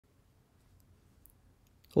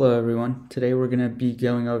Hello everyone. Today we're going to be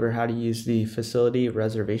going over how to use the facility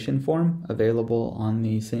reservation form available on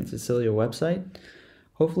the St. Cecilia website.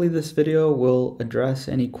 Hopefully this video will address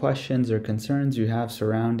any questions or concerns you have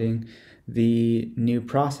surrounding the new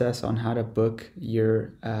process on how to book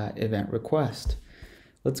your event request.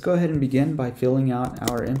 Let's go ahead and begin by filling out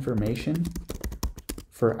our information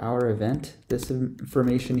for our event. This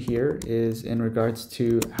information here is in regards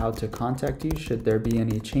to how to contact you should there be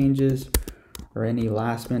any changes or any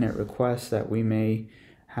last minute requests that we may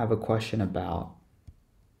have a question about.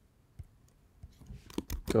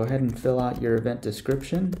 Go ahead and fill out your event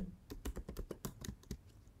description.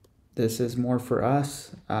 This is more for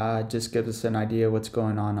us, just gives us an idea what's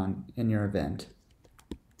going on in your event.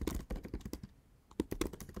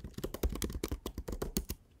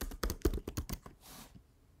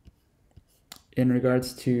 In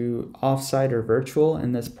regards to offsite or virtual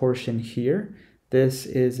in this portion here, this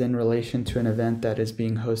is in relation to an event that is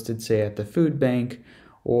being hosted, say, at the food bank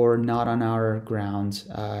or not on our grounds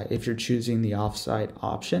if you're choosing the offsite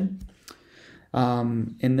option.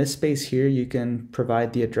 In this space here, you can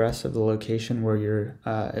provide the address of the location where your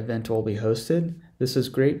event will be hosted. This is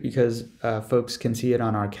great because folks can see it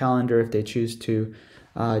on our calendar if they choose to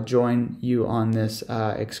join you on this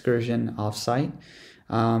excursion offsite.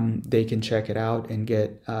 They can check it out and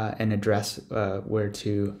get an address where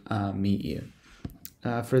to meet you.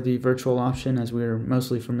 For the virtual option, as we're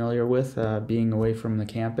mostly familiar with being away from the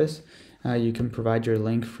campus, you can provide your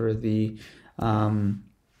link for the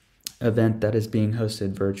event that is being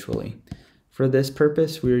hosted virtually. For this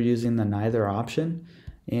purpose, we are using the neither option,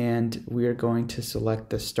 and we are going to select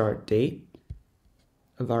the start date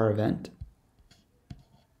of our event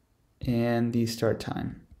and the start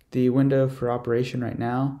time. The window for operation right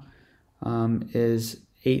now is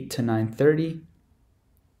 8 to 9:30.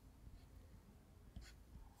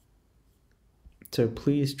 So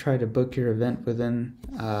please try to book your event within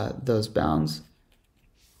those bounds.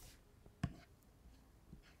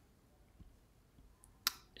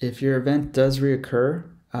 If your event does reoccur,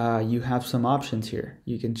 you have some options here.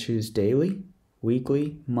 You can choose daily,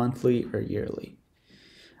 weekly, monthly, or yearly.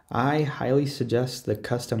 I highly suggest the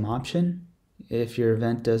custom option if your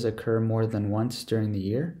event does occur more than once during the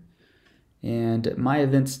year. And my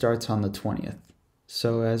event starts on the 20th.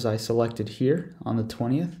 So as I selected here on the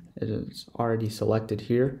 20th, it is already selected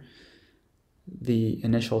here, the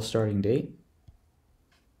initial starting date.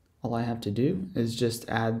 All I have to do is just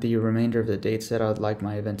add the remainder of the dates that I would like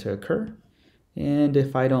my event to occur. And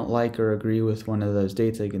if I don't like or agree with one of those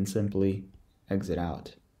dates, I can simply exit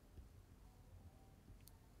out.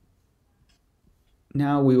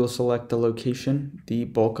 Now we will select the location, the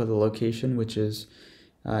bulk of the location, which is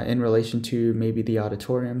in relation to maybe the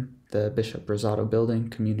auditorium, the Bishop Rosado Building,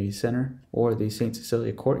 Community Center, or the St.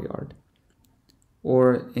 Cecilia Courtyard,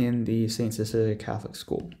 or in the St. Cecilia Catholic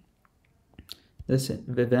School. This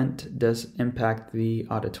event does impact the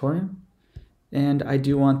auditorium, and I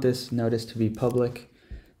do want this notice to be public,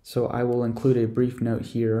 so I will include a brief note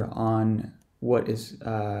here on what is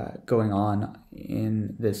going on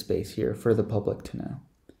in this space here for the public to know.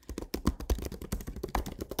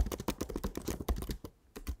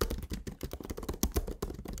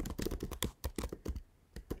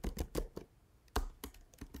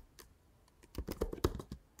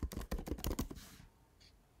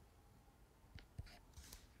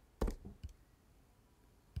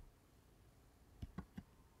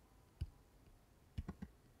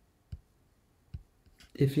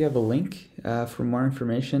 If you have a link for more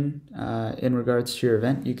information in regards to your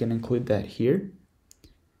event, you can include that here.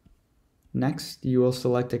 Next, you will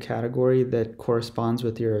select a category that corresponds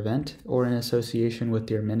with your event or in association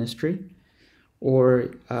with your ministry,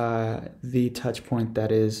 or the touch point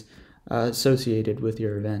that is associated with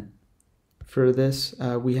your event. For this,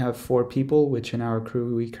 we have 4 people, which in our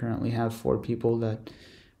crew we currently have 4 people that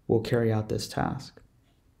will carry out this task.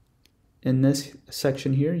 In this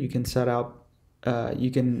section here, you can you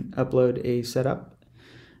can upload a setup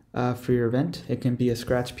for your event. It can be a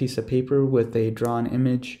scratch piece of paper with a drawn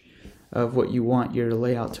image of what you want your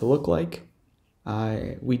layout to look like.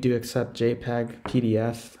 We do accept JPEG,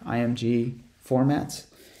 PDF, IMG formats,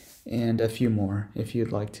 and a few more if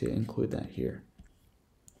you'd like to include that here.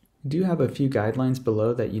 We do have a few guidelines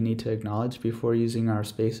below that you need to acknowledge before using our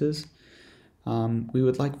spaces. We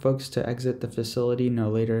would like folks to exit the facility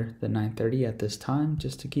no later than 9:30 at this time,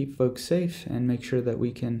 just to keep folks safe and make sure that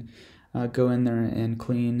we can go in there and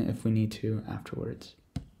clean if we need to afterwards.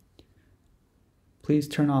 Please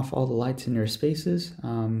turn off all the lights in your spaces.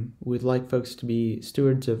 We'd like folks to be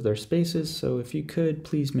stewards of their spaces, so if you could,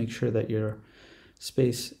 please make sure that your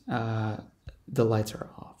space, the lights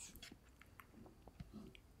are off.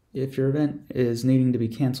 If your event is needing to be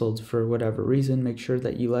canceled for whatever reason, make sure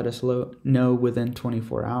that you let us know within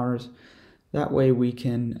 24 hours. That way we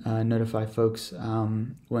can notify folks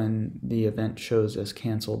when the event shows as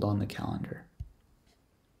canceled on the calendar.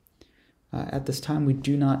 At this time, we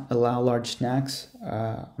do not allow large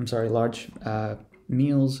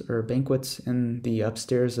meals or banquets in the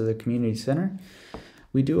upstairs of the community center.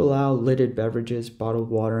 We do allow lidded beverages, bottled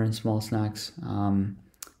water, and small snacks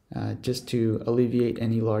just to alleviate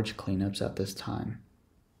any large cleanups at this time.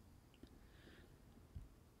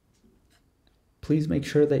 Please make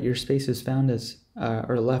sure that your space is found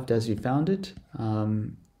or left as you found it.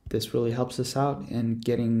 This really helps us out in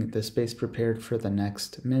getting the space prepared for the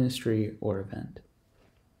next ministry or event.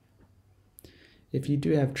 If you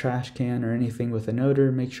do have trash can or anything with an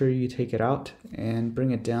odor, make sure you take it out and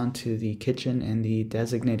bring it down to the kitchen and the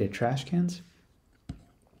designated trash cans.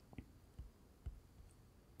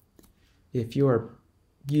 If you are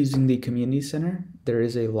using the community center, there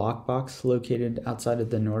is a lockbox located outside of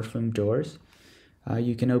the north room doors.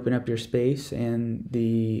 You can open up your space and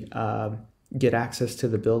get access to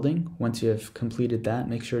the building. Once you have completed that,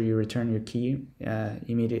 make sure you return your key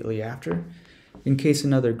immediately after. In case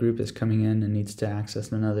another group is coming in and needs to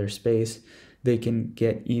access another space, they can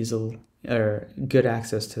get good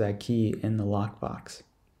access to that key in the lockbox.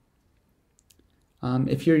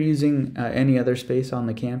 If you're using any other space on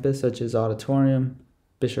the campus, such as auditorium,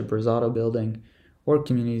 Bishop Rosado building, or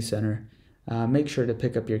community center, make sure to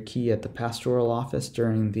pick up your key at the pastoral office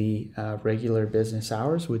during the regular business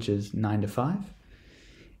hours, which is 9 to 5.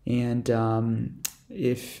 And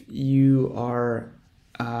if you are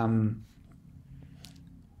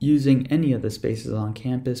using any of the spaces on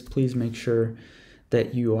campus, please make sure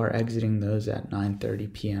that you are exiting those at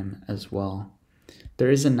 9:30 p.m. as well. There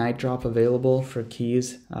is a night drop available for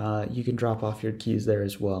keys. You can drop off your keys there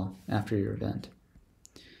as well after your event.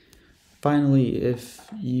 Finally, if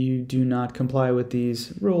you do not comply with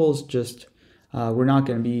these rules, we're not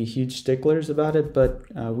going to be huge sticklers about it, but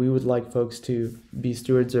we would like folks to be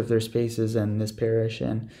stewards of their spaces in this parish,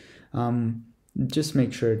 and just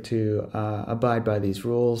make sure to abide by these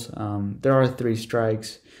rules. There are 3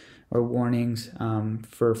 strikes or warnings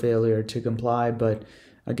for failure to comply, but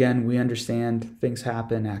again, we understand things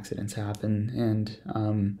happen, accidents happen,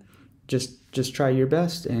 and just try your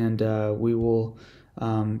best, and we will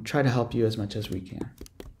try to help you as much as we can.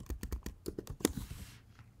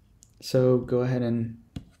 So go ahead and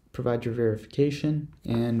provide your verification,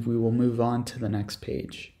 and we will move on to the next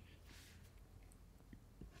page.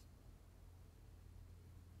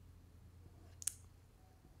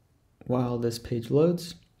 While this page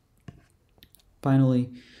loads, finally,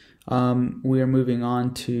 we are moving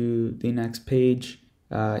on to the next page.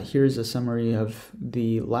 Here's a summary of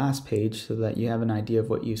the last page so that you have an idea of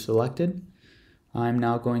what you selected. I'm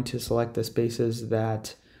now going to select the spaces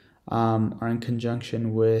that are in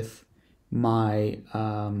conjunction with my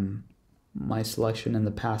selection in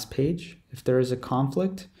the past page. If there is a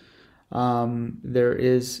conflict, there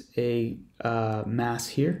is a mass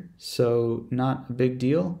here, so not a big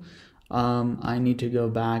deal. I need to go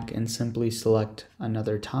back and simply select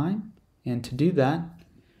another time, and to do that,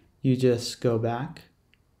 you just go back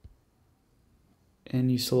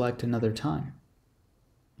and you select another time.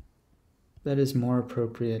 That is more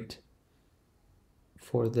appropriate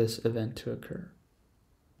for this event to occur.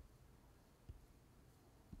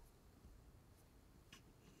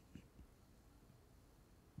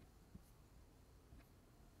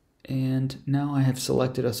 And now I have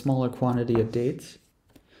selected a smaller quantity of dates.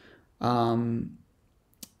 And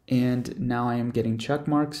now I am getting check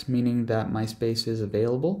marks, meaning that my space is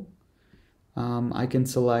available. I can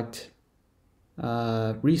select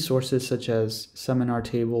resources such as seminar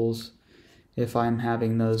tables if I'm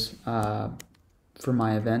having those for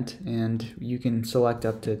my event, and you can select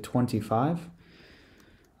up to 25.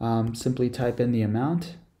 Simply type in the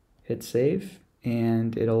amount, hit save,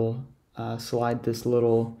 and it'll slide this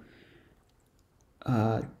little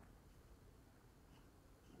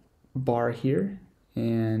bar here,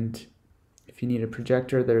 and if you need a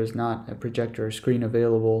projector, there's not a projector or screen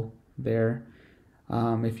available there.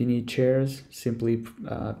 If you need chairs, simply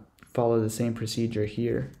follow the same procedure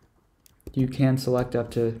here. You can select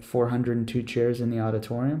up to 402 chairs in the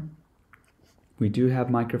auditorium. We do have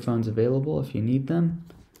microphones available if you need them,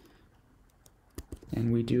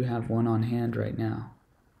 and we do have one on hand right now.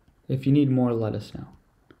 If you need more, let us know.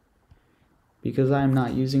 Because I am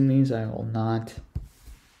not using these, I will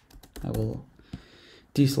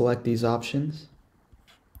deselect these options,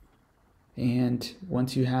 and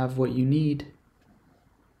once you have what you need,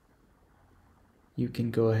 you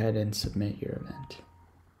can go ahead and submit your event.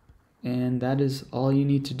 And that is all you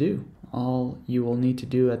need to do. All you will need to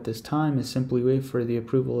do at this time is simply wait for the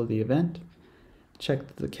approval of the event. Check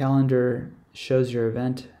that the calendar shows your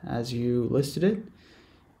event as you listed it.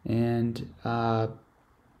 And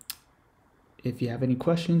if you have any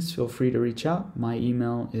questions, feel free to reach out. My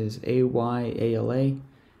email is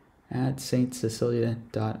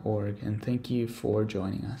ayala@stcecilia.org. And thank you for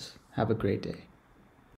joining us. Have a great day.